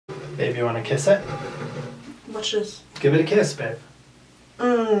Babe, you want to kiss it? What's this? Give it a kiss, babe.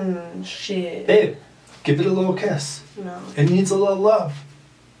 Shit. Babe, give it a little kiss. No. It needs a little love.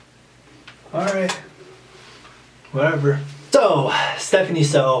 Alright. Whatever. So, Stephanie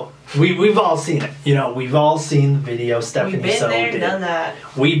Soo, we've all seen it. You know, we've all seen the video Stephanie Soo did. We've been there, done that.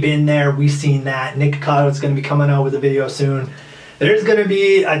 We've been there, we've seen that. Nikocado is going to be coming out with a video soon. There's going to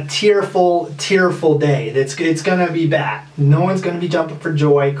be a tearful day. It's going to be bad. No one's going to be jumping for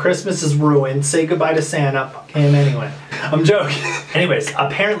joy. Christmas is ruined. Say goodbye to Santa. Fuck him anyway. I'm joking. Anyways,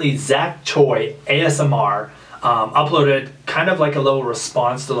 apparently Choi ASMR uploaded kind of like a little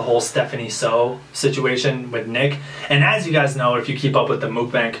response to the whole Stephanie Soo situation with Nick. And as you guys know, if you keep up with the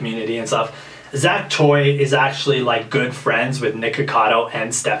mukbang community and stuff, Choi is actually like good friends with Nikocado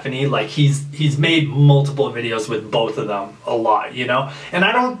and Stephanie. Like he's made multiple videos with both of them a lot, you know? And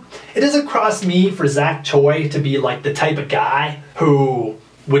it doesn't cross me for Choi to be like the type of guy who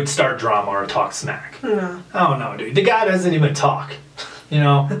would start drama or talk smack. No. I don't know, dude. The guy doesn't even talk. You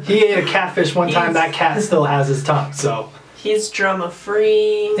know, he ate a catfish one time, that cat still has his tongue, so. He's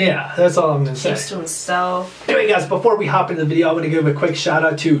drama-free. Yeah, that's all I'm gonna say. Keeps to himself. Anyway, guys, before we hop into the video, I want to give a quick shout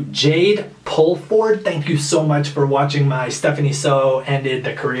out to Jade Pulford. Thank you so much for watching my Stephanie Soo ended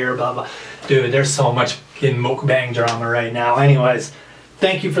the career, blah, blah. Dude, there's so much in mukbang drama right now. Anyways,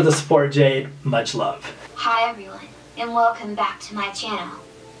 thank you for the support, Jade. Much love. Hi, everyone, and welcome back to my channel.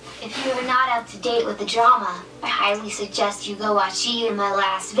 If you are not up to date with the drama, I highly suggest you go watch either my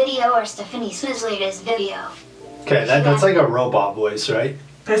last video or Stephanie Soo's latest video. Okay, that's like a robot voice, right?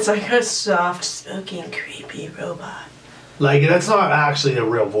 It's like a soft, spooky, and creepy robot. Like, that's not actually a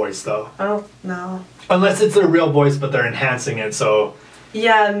real voice, though. Oh, no. Unless it's a real voice, but they're enhancing it, so...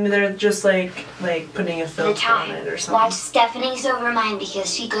 Yeah, I mean, they're just like putting a filter on it or something. Watch Stephanie Soo over mine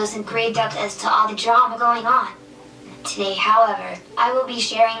because she goes in great depth as to all the drama going on. Today, however, I will be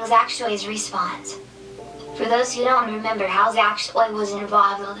sharing Choi's response. For those who don't remember how Choi was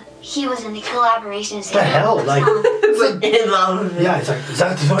involved, he was in the collaboration stage. The hell? Like, yeah, it's like,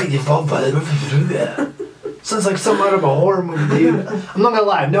 that's why you involved by the sounds like something out of a horror movie, dude. I'm not gonna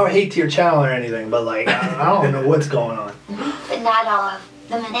lie, no hate to your channel or anything, but like, I don't know what's going on. But not all of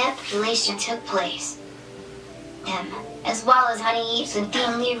the manipulation took place. As well as Honey Eats and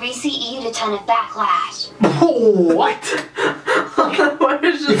Dean Lee received a ton of backlash. What? What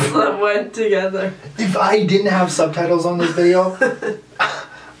is just that went together? If I didn't have subtitles on this video,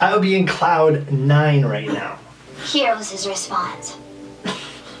 I would be in cloud 9 right now. Here was his response.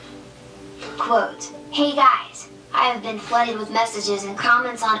 Quote, "Hey guys, I have been flooded with messages and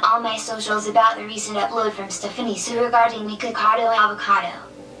comments on all my socials about the recent upload from Stephanie Soo regarding Nikocado Avocado.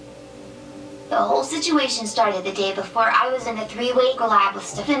 The whole situation started the day before I was in a 3-way collab with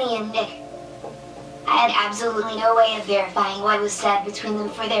Stephanie and Nick. I had absolutely no way of verifying what was said between them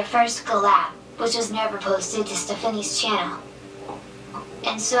for their first collab, which was never posted to Stephanie's channel.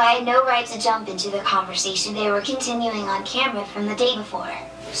 And so I had no right to jump into the conversation they were continuing on camera from the day before."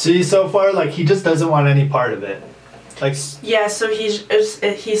 See, so far, like, he just doesn't want any part of it. Like, yeah, so he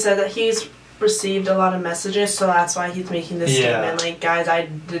said that he's received a lot of messages, so that's why he's making this statement. Like, guys, I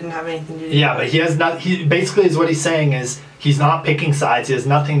didn't have anything to do with yeah, but he has not. He basically is what he's saying is he's not picking sides. He has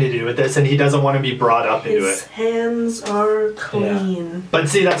nothing to do with this, and he doesn't want to be brought up into it. His hands are clean. Yeah. But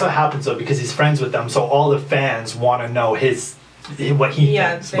see, that's what happens though, because he's friends with them, so all the fans want to know what he thinks.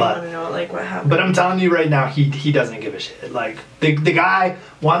 Yeah, they want to know like what happened. But I'm telling you right now, he doesn't give a shit. Like the guy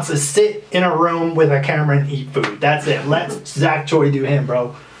wants to sit in a room with a camera and eat food. That's it. Let Choi do him,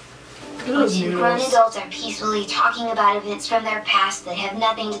 bro. When two grown adults are peacefully talking about events from their past that have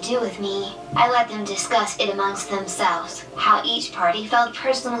nothing to do with me, I let them discuss it amongst themselves. How each party felt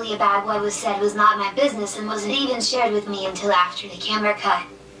personally about what was said was not my business and wasn't even shared with me until after the camera cut.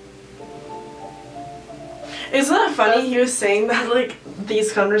 Isn't that funny? He was saying that like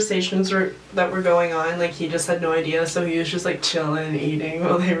these conversations that were going on, like he just had no idea, so he was just like chilling and eating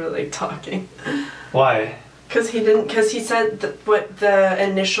while they were like talking. Why? Because he said that what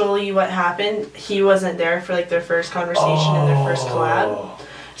happened, he wasn't there for like their first conversation and their first collab.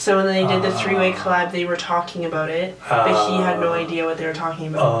 So when they did the 3-way collab, they were talking about it, but he had no idea what they were talking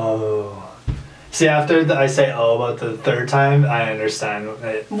about. Oh. See, after I say about the 3rd time, I understand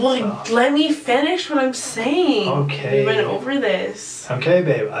it. Well, let me finish what I'm saying. Okay. We went over this. Okay,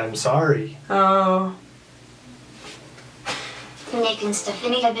 babe, I'm sorry. Oh. Nick and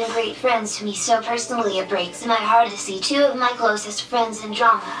Stephanie have been great friends to me, so personally it breaks my heart to see 2 of my closest friends in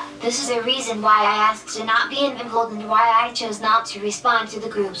drama. This is the reason why I asked to not be involved and why I chose not to respond to the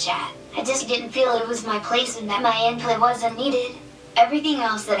group chat. I just didn't feel it was my place and that my input wasn't needed. Everything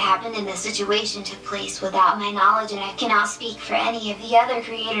else that happened in this situation took place without my knowledge, and I cannot speak for any of the other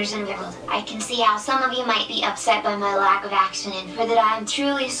creators involved. I can see how some of you might be upset by my lack of action, and for that I am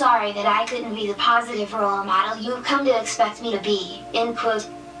truly sorry that I couldn't be the positive role model you have come to expect me to be. End quote.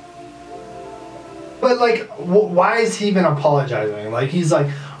 But like, why is he even apologizing? Like, he's like,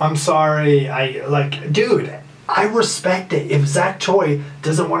 I'm sorry, dude, I respect it. If Zach Choi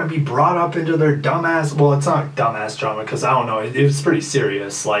doesn't want to be brought up into their dumbass, well, it's not dumbass drama, because I don't know, it was pretty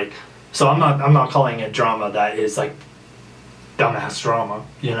serious. Like, so I'm not calling it drama that is like dumbass drama,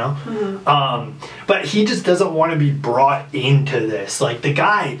 you know? Mm-hmm. But he just doesn't want to be brought into this. Like, the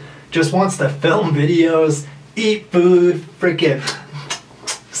guy just wants to film videos, eat food, freaking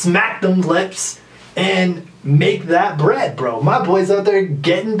smack them lips, and make that bread, bro. My boy's out there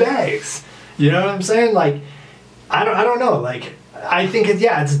getting bags. You know what I'm saying? Like, I don't know. Like, I think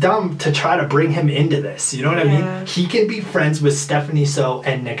it's dumb to try to bring him into this. You know what I mean? He can be friends with Stephanie Soo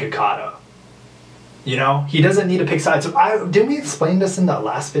and Nikocado. You know, he doesn't need to pick sides. So didn't we explain this in that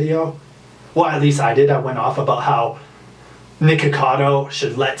last video? Well, at least I did. I went off about how Nikocado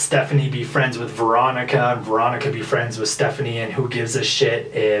should let Stephanie be friends with Veronica, and Veronica be friends with Stephanie, and who gives a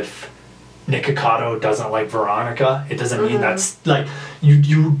shit if Nikocado doesn't like Veronica? It doesn't mean that's like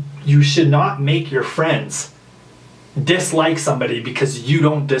you should not make your friends dislike somebody because you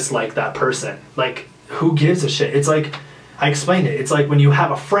don't dislike that person. Like, who gives a shit? It's like, I explained it. It's like when you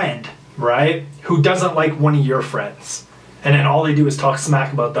have a friend, right, who doesn't like one of your friends, and then all they do is talk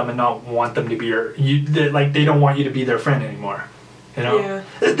smack about them and not want them to be they don't want you to be their friend anymore. You know? Yeah.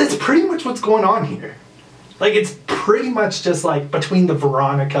 That's pretty much what's going on here. Like, it's pretty much just like between the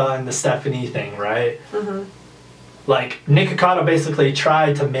Veronica and the Stephanie thing, right? Mm-hmm. Like, Nikocado basically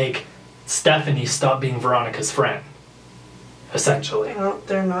tried to make Stephanie stop being Veronica's friend. Essentially. Well,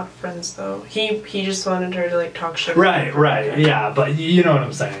 they're not friends though. He just wanted her to like talk shit. Right. Yeah, but you know what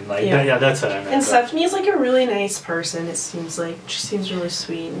I'm saying. Like, that's what I meant. And Stephanie's like a really nice person. It seems like she seems really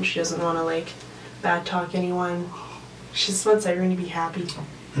sweet, and she doesn't want to like bad talk anyone. She just wants everyone to be happy.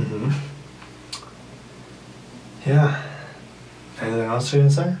 Mm-hmm. Yeah. Anything else you're gonna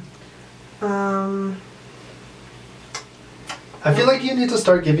say? I feel like you need to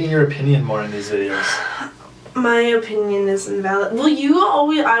start giving your opinion more in these videos. My opinion is invalid. Well,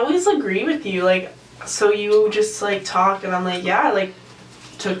 I always agree with you. Like, so you just like talk, and I'm like, yeah, I like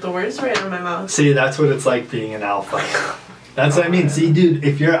took the words right out of my mouth. See, that's what it's like being an alpha. That's what I mean. See, dude,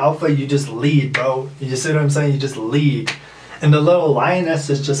 if you're alpha, you just lead, bro. You just see what I'm saying? You just lead. And the little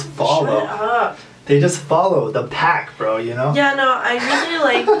lionesses just follow. Shut up. They just follow the pack, bro, you know? Yeah, no, I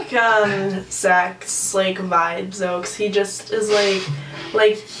really like Zach's like vibes though, cause he just is I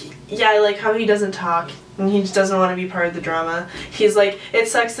like how he doesn't talk and he just doesn't want to be part of the drama. He's like, it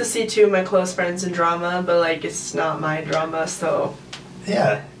sucks to see two of my close friends in drama, but like it's not my drama, so.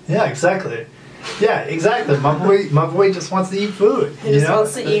 Yeah, exactly. Yeah, exactly. My boy just wants to eat food. He just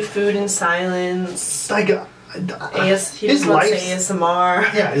wants to eat food in silence. Like, he just wants to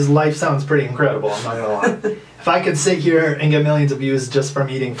ASMR. Yeah, his life sounds pretty incredible, I'm not gonna lie. If I could sit here and get millions of views just from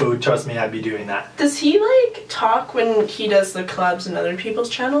eating food, trust me, I'd be doing that. Does he like talk when he does the collabs in other people's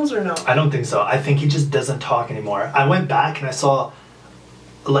channels or no? I don't think so. I think he just doesn't talk anymore. I went back and I saw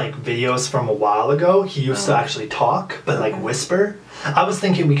like videos from a while ago. He used to actually talk, but like whisper. I was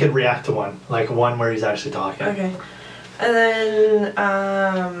thinking we could react to one where he's actually talking. Okay. And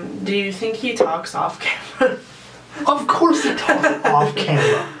then, do you think he talks off camera? Of course he talks off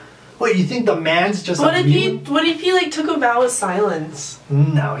camera. Wait, you think the man's just what if he like took a vow of silence?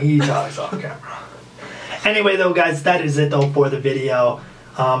 No, he talks off camera. Anyway though, guys, that is it though for the video.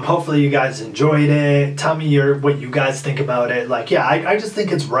 Hopefully you guys enjoyed it. Tell me what you guys think about it. Like, yeah, I just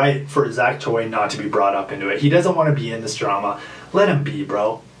think it's right for Zach Choi not to be brought up into it. He doesn't want to be in this drama. Let him be,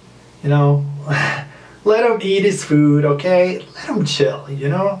 bro. You know? Let him eat his food, okay? Let him chill, you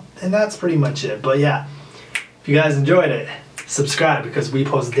know? And that's pretty much it. But yeah, if you guys enjoyed it, subscribe because we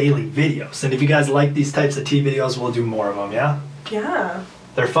post daily videos. And if you guys like these types of tea videos, we'll do more of them, yeah? Yeah.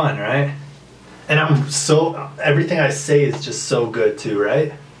 They're fun, right? And everything I say is just so good too,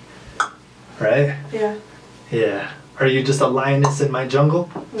 right? Right? Yeah. Yeah. Are you just a lioness in my jungle?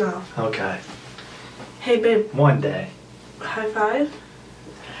 No. Okay. Hey, babe. One day. High five?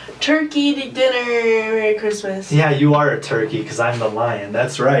 Turkey to dinner. Merry Christmas. Yeah, you are a turkey because I'm the lion.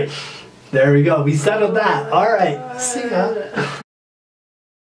 That's right. There we go. We settled that. All right. See ya.